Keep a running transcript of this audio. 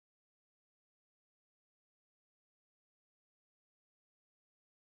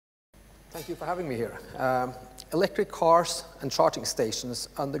Thank you for having me here. Electric cars and charging stations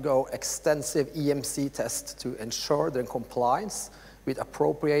undergo extensive EMC tests to ensure their compliance with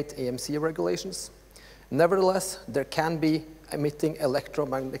appropriate EMC regulations. Nevertheless, there can be emitting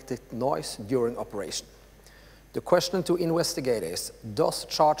electromagnetic noise during operation. The question to investigate is, does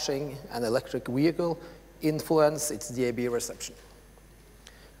charging an electric vehicle influence its DAB reception?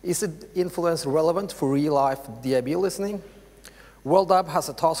 Is its influence relevant for real-life DAB listening? WorldDAB has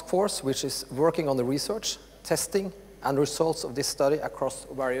a task force which is working on the research, testing, and results of this study across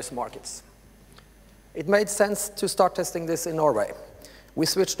various markets. It made sense to start testing this in Norway. We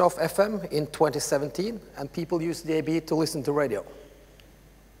switched off FM in 2017, and people use DAB to listen to radio.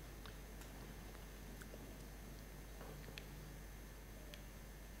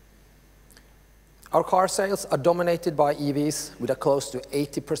 Our car sales are dominated by EVs with a close to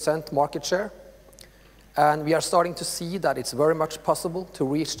 80% market share. And we are starting to see that it's very much possible to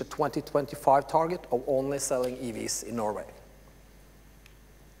reach the 2025 target of only selling EVs in Norway.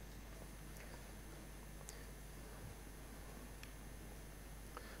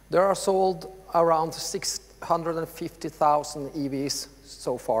 There are sold around 650,000 EVs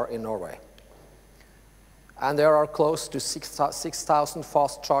so far in Norway. And there are close to 6,000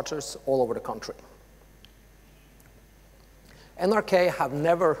 fast chargers all over the country. NRK have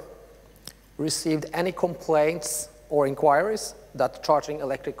never received any complaints or inquiries that charging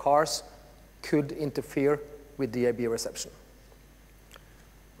electric cars could interfere with DAB reception.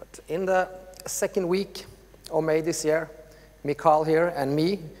 But in the second week of May this year, Michal here and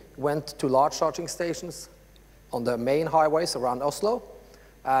me went to large charging stations on the main highways around Oslo,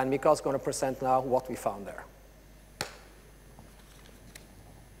 and Michal's going to present now what we found there.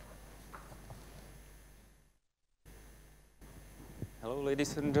 Hello,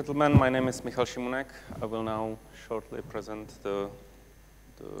 ladies and gentlemen. My name is Michal Šimůnek. I will now shortly present the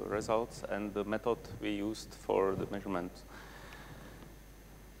results and the method we used for the measurement.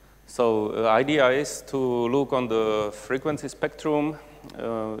 So the idea is to look on the frequency spectrum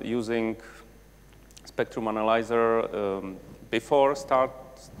using spectrum analyzer before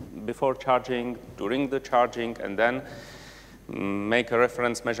charging, during the charging, and then make a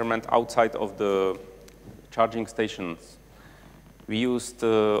reference measurement outside of the charging stations. We used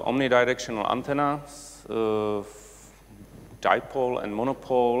omnidirectional antennas, dipole and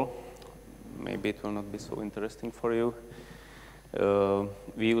monopole. Maybe it will not be so interesting for you.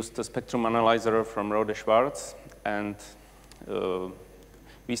 We used a spectrum analyzer from Rode Schwarz, and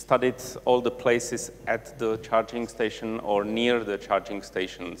we studied all the places at the charging station or near the charging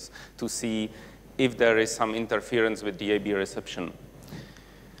stations to see if there is some interference with DAB reception.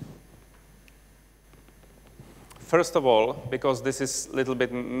 First of all, because this is a little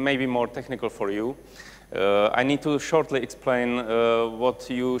bit maybe more technical for you, I need to shortly explain what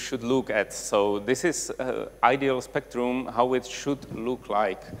you should look at. So this is ideal spectrum, how it should look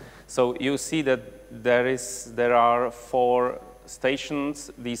like. So you see that there are 4 stations.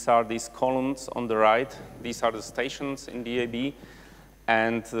 These are these columns on the right. These are the stations in DAB.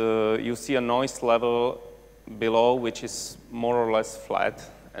 And you see a noise level below, which is more or less flat,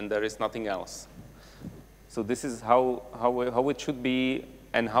 and there is nothing else. So this is how it should be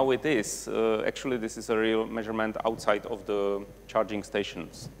and how it is. Actually, this is a real measurement outside of the charging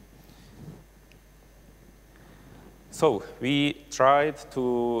stations. So we tried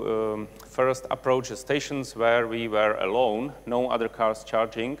to first approach the stations where we were alone, no other cars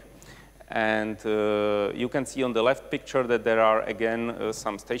charging. And you can see on the left picture that there are, again,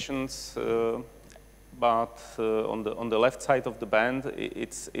 some stations. But on the left side of the band,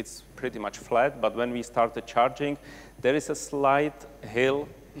 it's pretty much flat. But when we started charging, there is a slight hill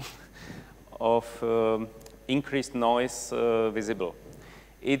of increased noise visible.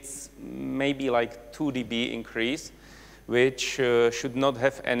 It's maybe like 2 dB increase, which should not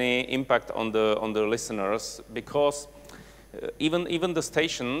have any impact on the listeners, because even the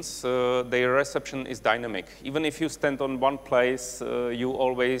stations, their reception is dynamic. Even if you stand on one place, you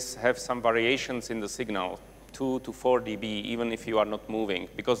always have some variations in the signal, 2 to 4 dB, even if you are not moving,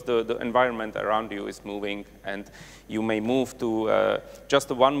 because the environment around you is moving, and you may move to just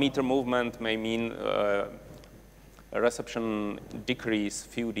a 1 meter movement may mean a reception decrease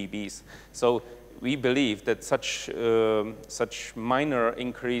few dBs. So we believe that such minor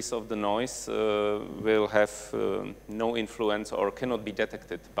increase of the noise will have no influence or cannot be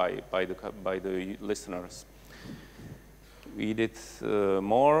detected by the listeners. We did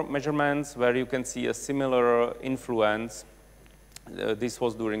more measurements where you can see a similar influence. This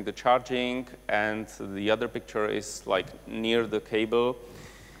was during the charging, and the other picture is like near the cable.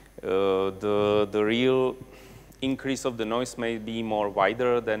 The real increase of the noise may be more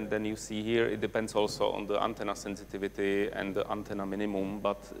wider than you see here. It depends also on the antenna sensitivity and the antenna minimum,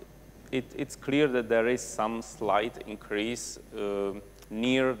 but it's clear that there is some slight increase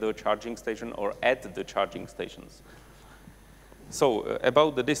near the charging station or at the charging stations. So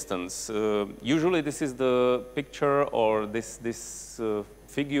about the distance, usually this is the picture or this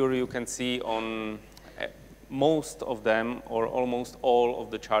figure you can see on most of them or almost all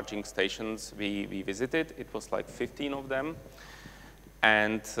of the charging stations we visited. It was like 15 of them.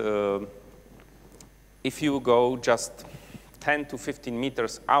 And if you go just 10 to 15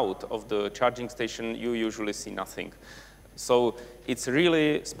 meters out of the charging station, you usually see nothing. So it's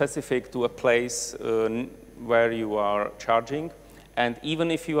really specific to a place where you are charging. And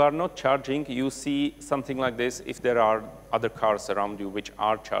even if you are not charging, you see something like this if there are other cars around you which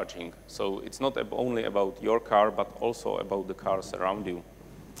are charging. So it's not only about your car, but also about the cars around you.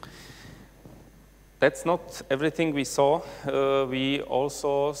 That's not everything we saw. We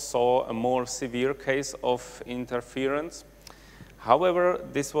also saw a more severe case of interference. However,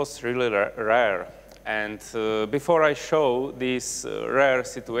 this was really rare. And before I show these rare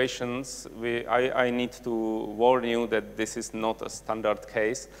situations, I need to warn you that this is not a standard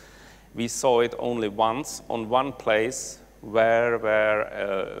case. We saw it only once on one place where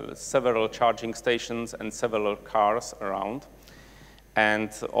were several charging stations and several cars around.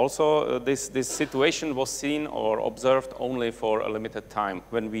 And also this situation was seen or observed only for a limited time.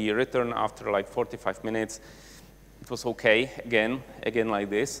 When we returned after like 45 minutes, it was okay, again like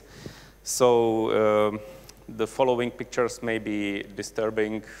this. So the following pictures may be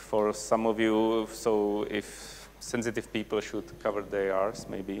disturbing for some of you, so if sensitive people should cover their ears,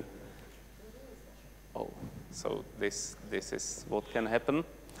 maybe. Oh, so this is what can happen.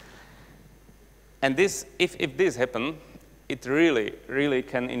 And this, if this happens, it really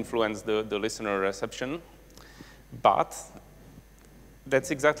can influence the listener reception. But that's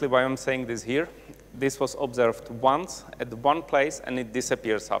exactly why I'm saying this here. This was observed once at one place, and it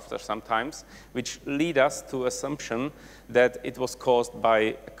disappears after sometimes, which lead us to assumption that it was caused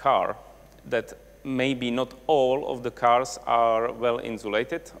by a car, that maybe not all of the cars are well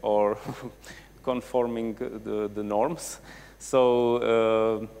insulated or conforming the norms.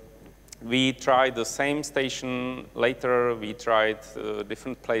 So we tried the same station later, we tried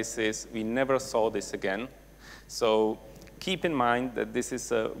different places, we never saw this again. So keep in mind that this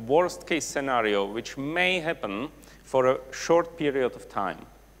is a worst case scenario which may happen for a short period of time.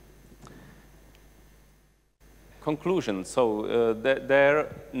 Conclusion, so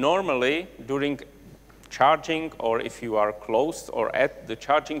there normally during charging, or if you are close or at the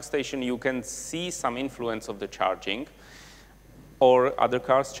charging station, you can see some influence of the charging or other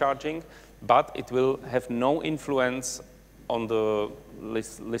cars charging, but it will have no influence on the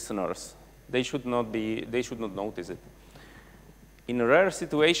listeners. They should not notice it. In a rare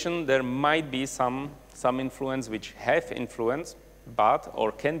situation, there might be some influence which have influence,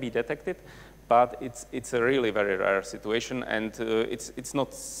 or can be detected, but it's a really very rare situation, and it's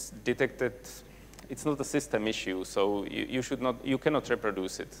not detected. It's not a system issue, so you cannot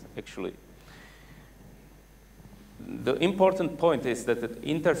reproduce it actually. The important point is that the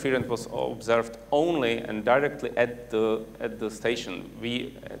interference was observed only and directly at the station.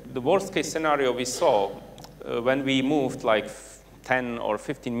 The worst case scenario we saw when we moved like 10 or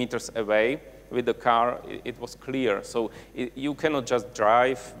 15 meters away with the car, it was clear. So you cannot just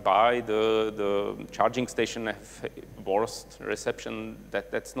drive by the charging station and have worst reception.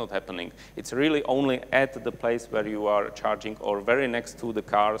 That's not happening. It's really only at the place where you are charging or very next to the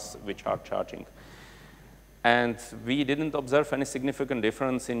cars which are charging. And we didn't observe any significant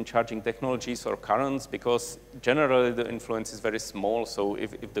difference in charging technologies or currents because generally the influence is very small. So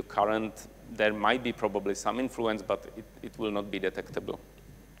if the current, there might be probably some influence, but it will not be detectable.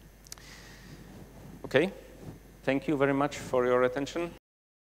 Okay, thank you very much for your attention.